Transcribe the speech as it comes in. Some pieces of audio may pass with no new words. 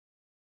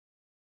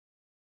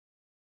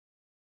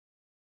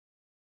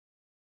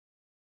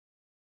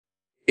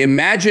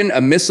Imagine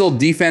a missile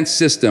defense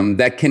system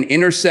that can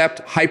intercept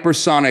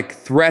hypersonic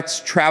threats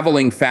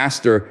traveling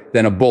faster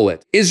than a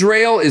bullet.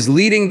 Israel is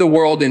leading the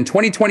world in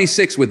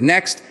 2026 with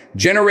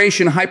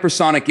next-generation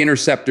hypersonic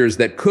interceptors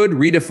that could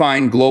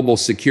redefine global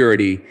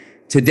security.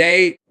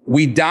 Today,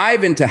 we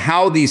dive into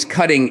how these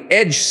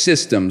cutting-edge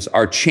systems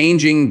are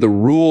changing the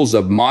rules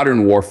of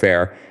modern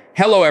warfare.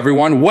 Hello,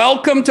 everyone.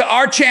 Welcome to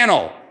our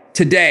channel.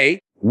 Today,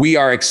 we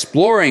are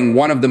exploring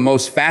one of the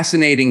most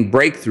fascinating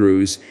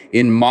breakthroughs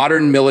in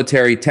modern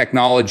military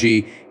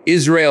technology,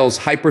 Israel's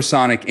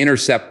hypersonic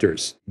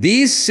interceptors.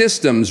 These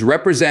systems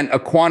represent a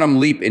quantum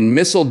leap in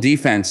missile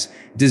defense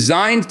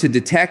designed to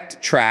detect,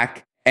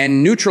 track,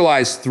 and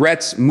neutralize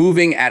threats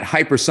moving at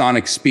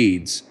hypersonic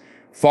speeds,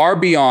 far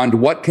beyond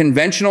what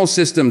conventional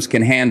systems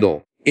can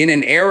handle. In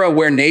an era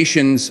where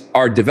nations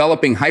are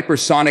developing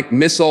hypersonic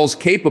missiles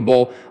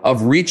capable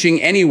of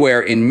reaching anywhere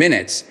in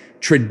minutes,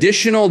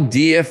 traditional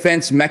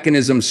defense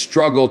mechanisms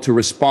struggle to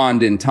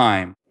respond in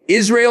time.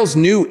 Israel's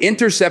new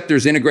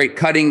interceptors integrate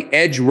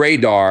cutting-edge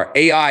radar,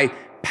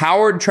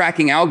 AI-powered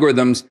tracking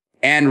algorithms,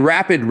 and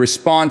rapid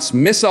response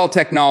missile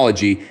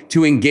technology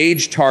to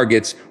engage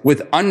targets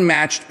with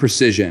unmatched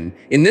precision.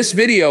 In this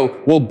video,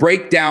 we'll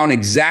break down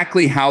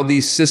exactly how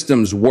these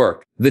systems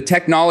work, the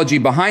technology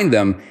behind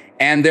them,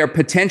 and their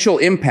potential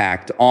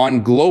impact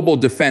on global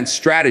defense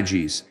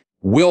strategies.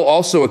 We'll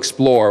also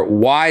explore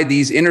why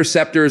these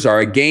interceptors are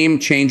a game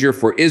changer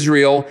for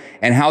Israel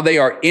and how they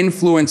are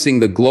influencing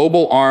the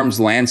global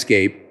arms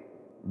landscape.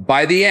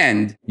 By the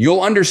end,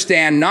 you'll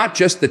understand not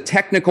just the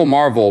technical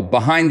marvel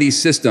behind these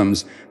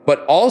systems,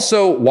 but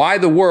also why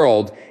the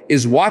world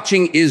is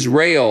watching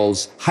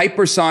Israel's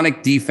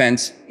hypersonic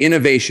defense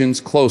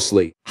innovations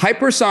closely.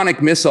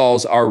 Hypersonic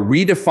missiles are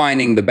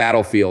redefining the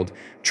battlefield.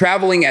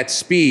 Traveling at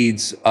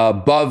speeds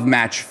above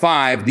Mach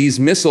 5, these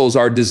missiles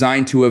are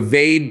designed to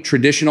evade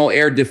traditional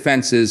air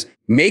defenses,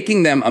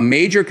 making them a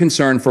major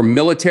concern for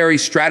military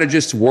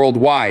strategists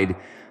worldwide.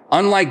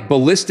 Unlike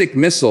ballistic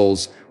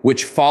missiles,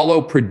 which follow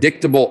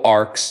predictable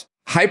arcs,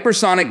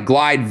 hypersonic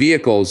glide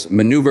vehicles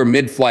maneuver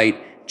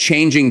mid-flight,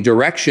 changing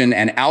direction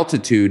and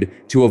altitude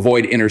to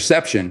avoid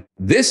interception.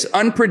 This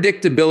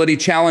unpredictability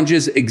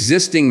challenges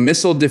existing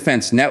missile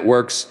defense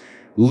networks,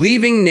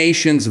 leaving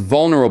nations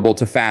vulnerable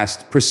to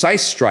fast,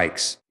 precise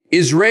strikes.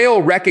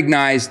 Israel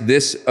recognized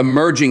this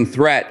emerging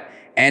threat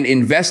and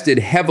invested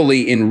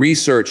heavily in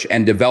research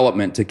and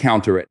development to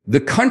counter it.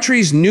 The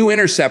country's new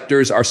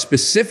interceptors are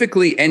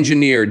specifically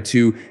engineered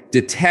to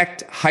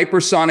detect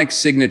hypersonic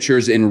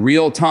signatures in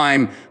real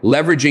time,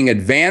 leveraging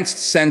advanced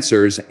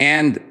sensors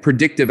and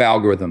predictive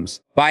algorithms.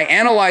 By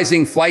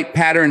analyzing flight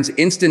patterns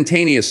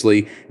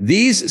instantaneously,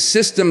 these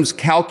systems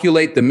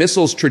calculate the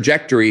missile's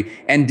trajectory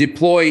and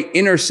deploy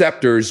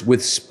interceptors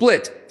with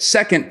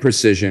split-second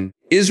precision.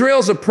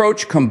 Israel's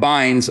approach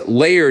combines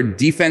layered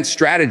defense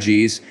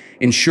strategies,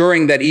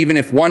 ensuring that even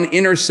if one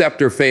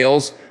interceptor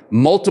fails,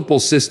 multiple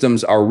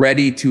systems are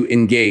ready to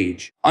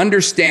engage.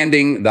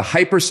 Understanding the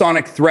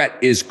hypersonic threat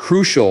is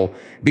crucial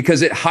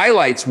because it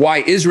highlights why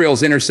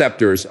Israel's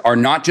interceptors are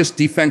not just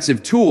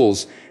defensive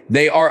tools,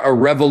 they are a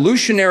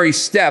revolutionary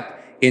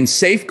step in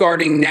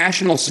safeguarding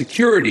national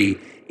security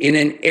in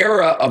an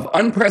era of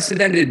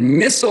unprecedented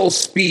missile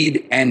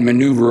speed and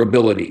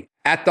maneuverability.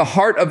 At the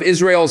heart of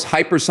Israel's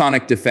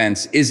hypersonic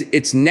defense is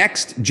its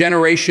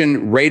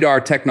next-generation radar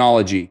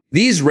technology.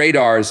 These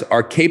radars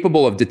are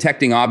capable of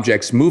detecting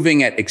objects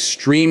moving at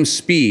extreme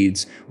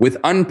speeds with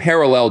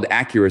unparalleled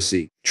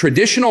accuracy.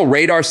 Traditional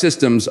radar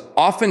systems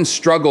often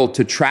struggle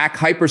to track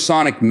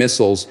hypersonic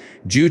missiles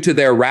due to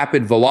their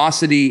rapid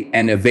velocity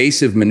and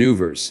evasive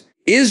maneuvers.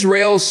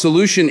 Israel's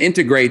solution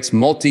integrates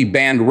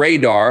multi-band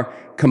radar,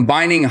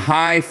 combining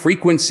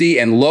high-frequency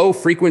and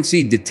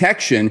low-frequency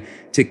detection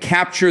to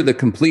capture the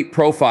complete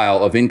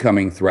profile of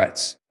incoming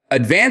threats.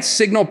 Advanced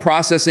signal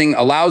processing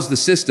allows the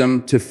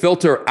system to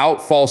filter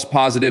out false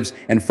positives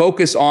and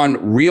focus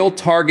on real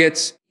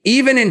targets,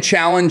 even in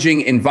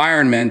challenging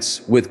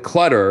environments with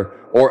clutter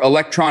or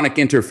electronic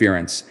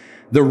interference.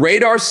 The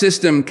radar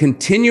system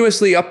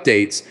continuously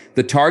updates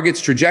the target's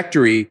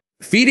trajectory,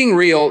 feeding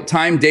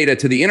real-time data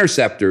to the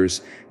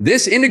interceptors.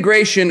 This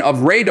integration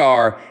of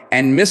radar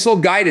and missile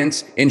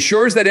guidance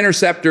ensures that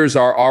interceptors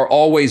are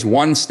always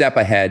one step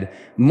ahead.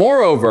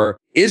 Moreover,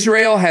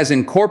 Israel has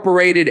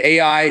incorporated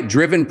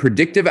AI-driven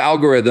predictive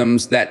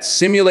algorithms that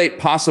simulate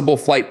possible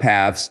flight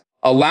paths,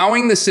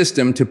 allowing the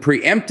system to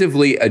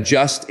preemptively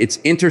adjust its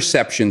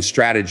interception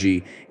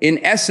strategy.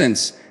 In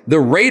essence, the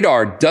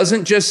radar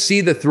doesn't just see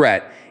the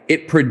threat,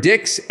 it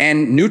predicts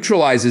and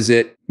neutralizes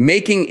it,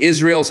 making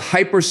Israel's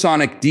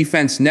hypersonic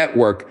defense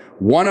network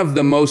one of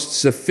the most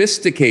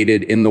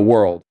sophisticated in the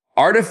world.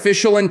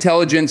 Artificial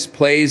intelligence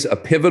plays a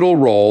pivotal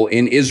role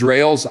in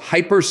Israel's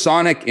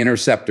hypersonic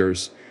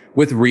interceptors.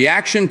 With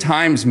reaction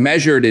times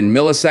measured in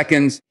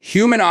milliseconds,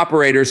 human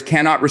operators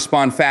cannot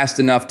respond fast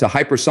enough to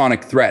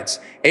hypersonic threats.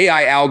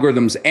 AI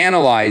algorithms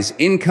analyze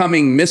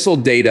incoming missile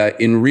data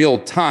in real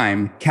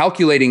time,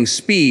 calculating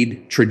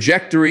speed,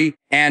 trajectory,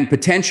 and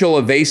potential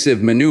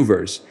evasive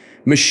maneuvers.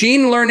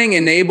 Machine learning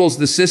enables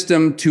the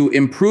system to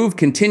improve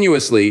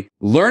continuously,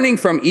 learning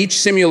from each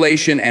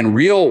simulation and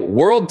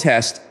real-world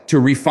test to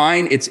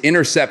refine its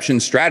interception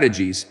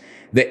strategies.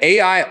 The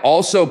AI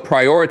also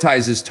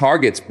prioritizes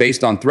targets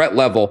based on threat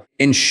level,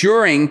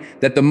 ensuring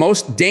that the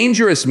most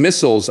dangerous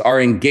missiles are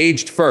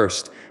engaged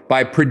first.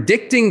 By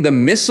predicting the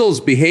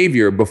missile's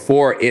behavior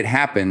before it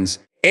happens,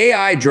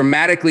 AI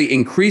dramatically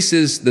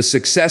increases the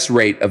success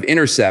rate of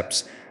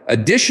intercepts.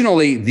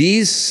 Additionally,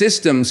 these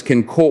systems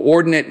can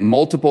coordinate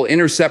multiple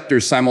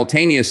interceptors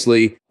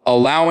simultaneously,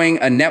 allowing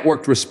a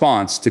networked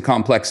response to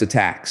complex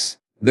attacks.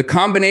 The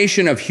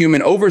combination of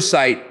human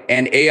oversight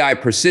and AI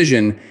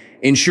precision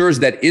ensures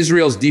that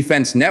Israel's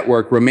defense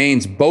network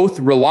remains both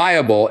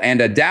reliable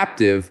and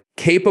adaptive,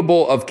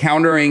 capable of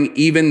countering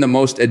even the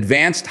most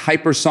advanced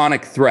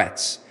hypersonic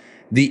threats.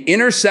 The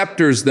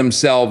interceptors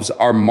themselves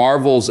are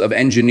marvels of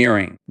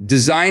engineering.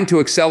 Designed to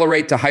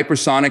accelerate to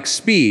hypersonic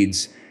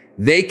speeds,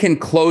 they can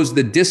close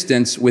the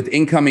distance with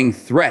incoming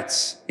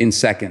threats in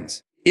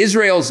seconds.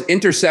 Israel's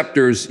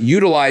interceptors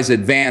utilize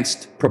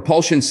advanced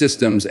propulsion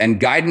systems and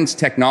guidance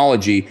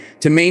technology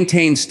to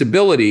maintain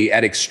stability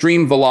at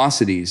extreme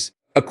velocities.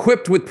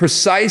 Equipped with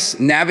precise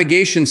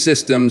navigation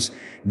systems,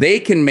 they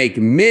can make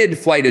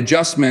mid-flight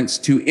adjustments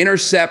to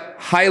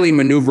intercept highly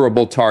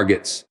maneuverable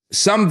targets.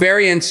 Some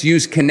variants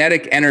use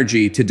kinetic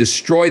energy to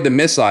destroy the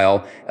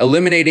missile,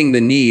 eliminating the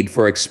need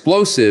for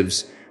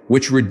explosives,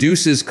 which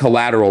reduces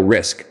collateral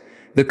risk.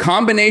 The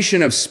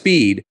combination of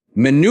speed,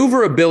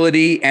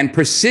 maneuverability, and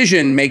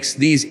precision makes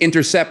these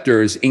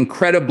interceptors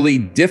incredibly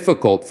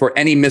difficult for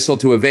any missile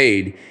to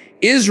evade.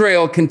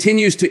 Israel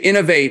continues to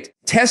innovate,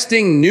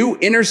 testing new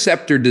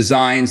interceptor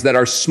designs that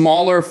are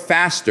smaller,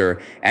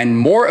 faster, and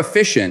more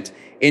efficient,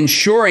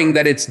 ensuring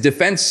that its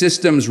defense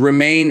systems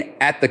remain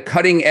at the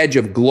cutting edge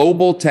of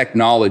global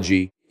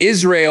technology.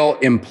 Israel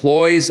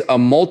employs a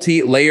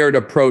multi-layered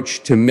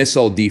approach to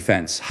missile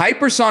defense.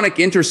 Hypersonic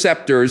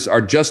interceptors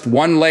are just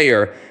one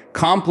layer,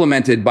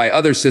 complemented by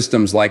other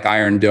systems like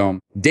Iron Dome,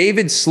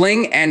 David's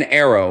Sling, and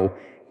Arrow.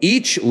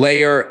 Each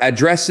layer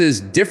addresses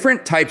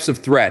different types of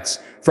threats,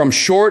 from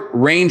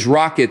short-range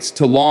rockets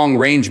to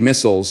long-range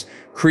missiles,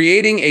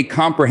 creating a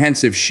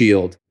comprehensive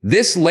shield.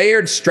 This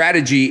layered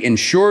strategy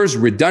ensures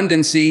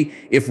redundancy.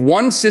 If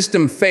one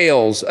system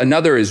fails,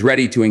 another is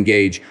ready to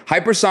engage.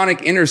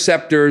 Hypersonic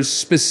interceptors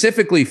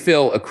specifically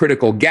fill a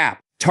critical gap,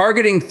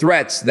 targeting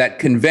threats that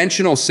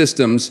conventional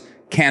systems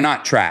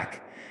cannot track.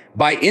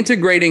 By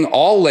integrating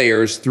all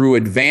layers through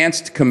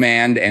advanced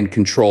command and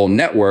control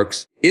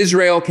networks,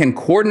 Israel can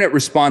coordinate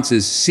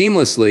responses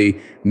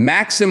seamlessly,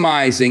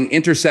 maximizing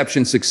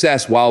interception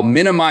success while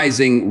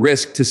minimizing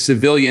risk to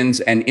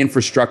civilians and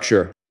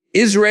infrastructure.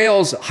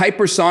 Israel's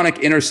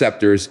hypersonic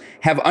interceptors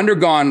have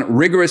undergone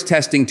rigorous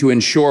testing to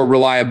ensure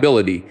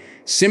reliability.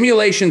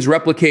 Simulations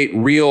replicate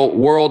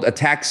real-world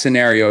attack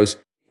scenarios,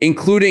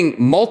 including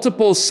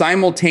multiple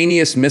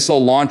simultaneous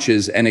missile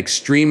launches and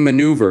extreme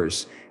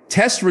maneuvers.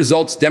 Test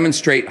results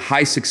demonstrate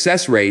high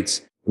success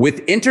rates,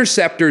 with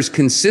interceptors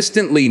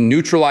consistently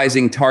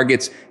neutralizing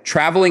targets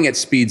traveling at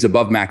speeds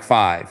above Mach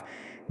 5.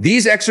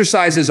 These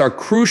exercises are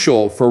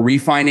crucial for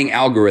refining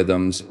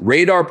algorithms,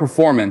 radar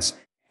performance,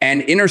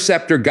 and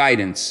interceptor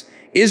guidance.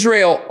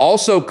 Israel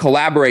also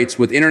collaborates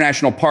with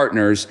international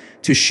partners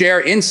to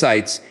share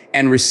insights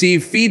and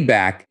receive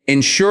feedback,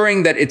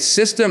 ensuring that its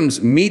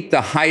systems meet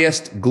the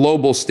highest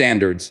global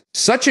standards.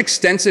 Such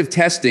extensive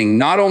testing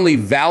not only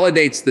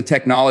validates the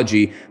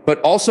technology,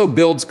 but also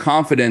builds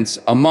confidence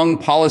among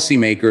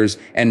policymakers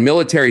and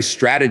military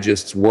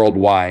strategists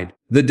worldwide.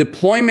 The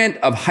deployment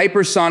of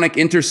hypersonic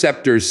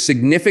interceptors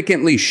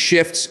significantly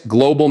shifts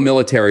global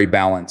military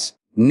balance.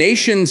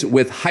 Nations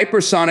with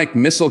hypersonic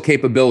missile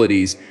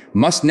capabilities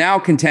must now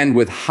contend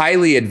with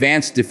highly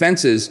advanced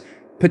defenses,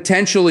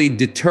 potentially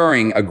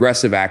deterring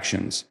aggressive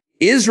actions.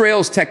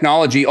 Israel's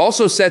technology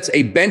also sets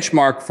a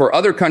benchmark for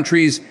other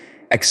countries,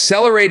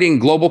 accelerating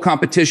global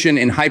competition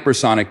in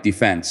hypersonic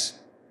defense.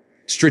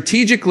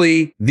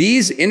 Strategically,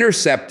 these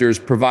interceptors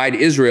provide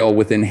Israel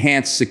with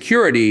enhanced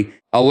security,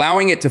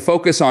 allowing it to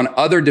focus on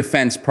other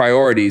defense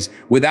priorities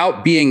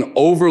without being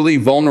overly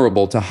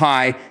vulnerable to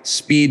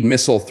high-speed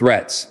missile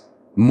threats.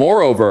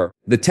 Moreover,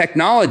 the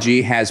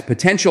technology has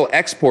potential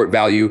export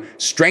value,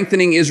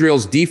 strengthening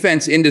Israel's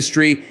defense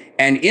industry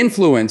and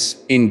influence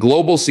in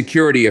global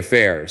security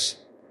affairs.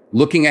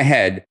 Looking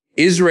ahead,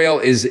 Israel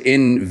is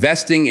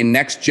investing in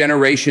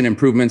next-generation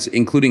improvements,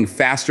 including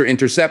faster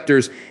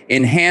interceptors,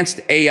 enhanced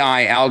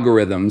AI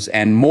algorithms,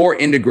 and more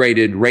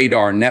integrated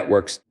radar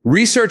networks.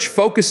 Research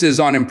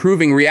focuses on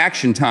improving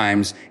reaction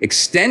times,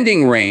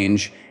 extending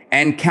range,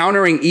 and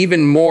countering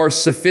even more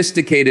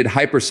sophisticated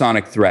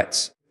hypersonic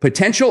threats.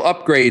 Potential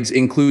upgrades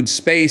include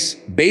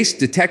space-based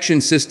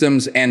detection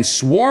systems and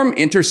swarm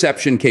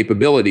interception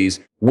capabilities,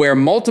 where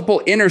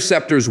multiple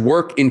interceptors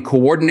work in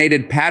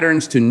coordinated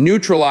patterns to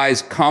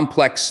neutralize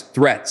complex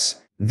threats.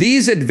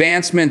 These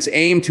advancements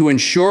aim to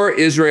ensure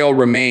Israel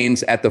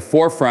remains at the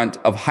forefront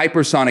of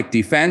hypersonic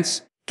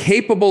defense,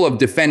 capable of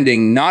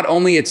defending not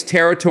only its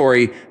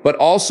territory, but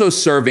also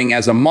serving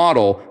as a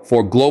model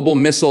for global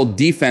missile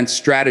defense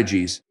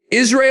strategies.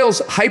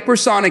 Israel's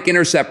hypersonic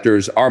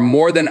interceptors are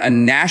more than a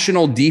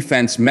national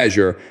defense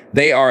measure.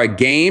 They are a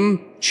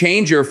game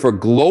changer for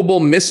global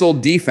missile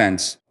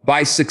defense.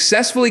 By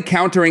successfully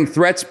countering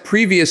threats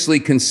previously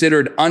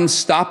considered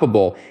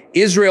unstoppable,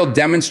 Israel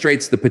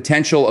demonstrates the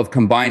potential of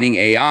combining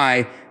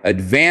AI,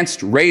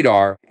 advanced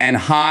radar, and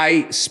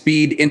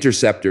high-speed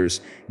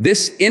interceptors.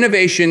 This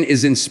innovation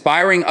is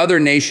inspiring other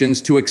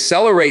nations to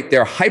accelerate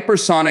their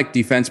hypersonic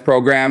defense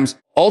programs,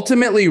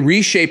 ultimately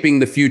reshaping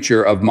the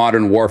future of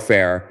modern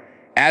warfare.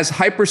 As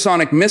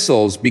hypersonic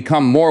missiles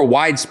become more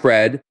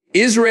widespread,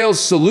 Israel's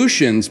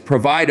solutions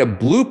provide a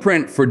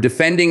blueprint for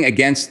defending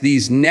against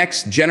these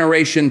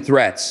next-generation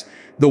threats.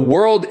 The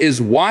world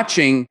is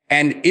watching,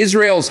 and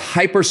Israel's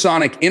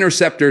hypersonic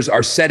interceptors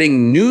are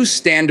setting new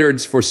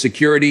standards for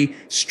security,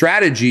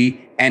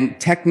 strategy, and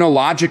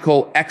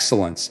technological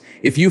excellence.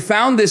 If you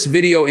found this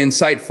video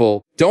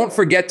insightful, don't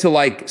forget to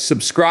like,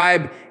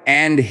 subscribe,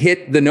 and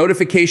hit the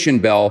notification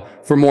bell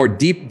for more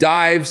deep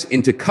dives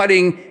into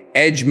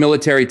cutting-edge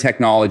military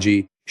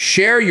technology.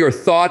 Share your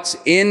thoughts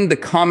in the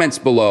comments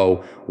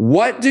below.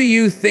 What do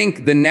you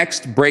think the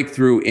next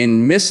breakthrough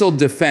in missile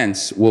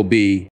defense will be?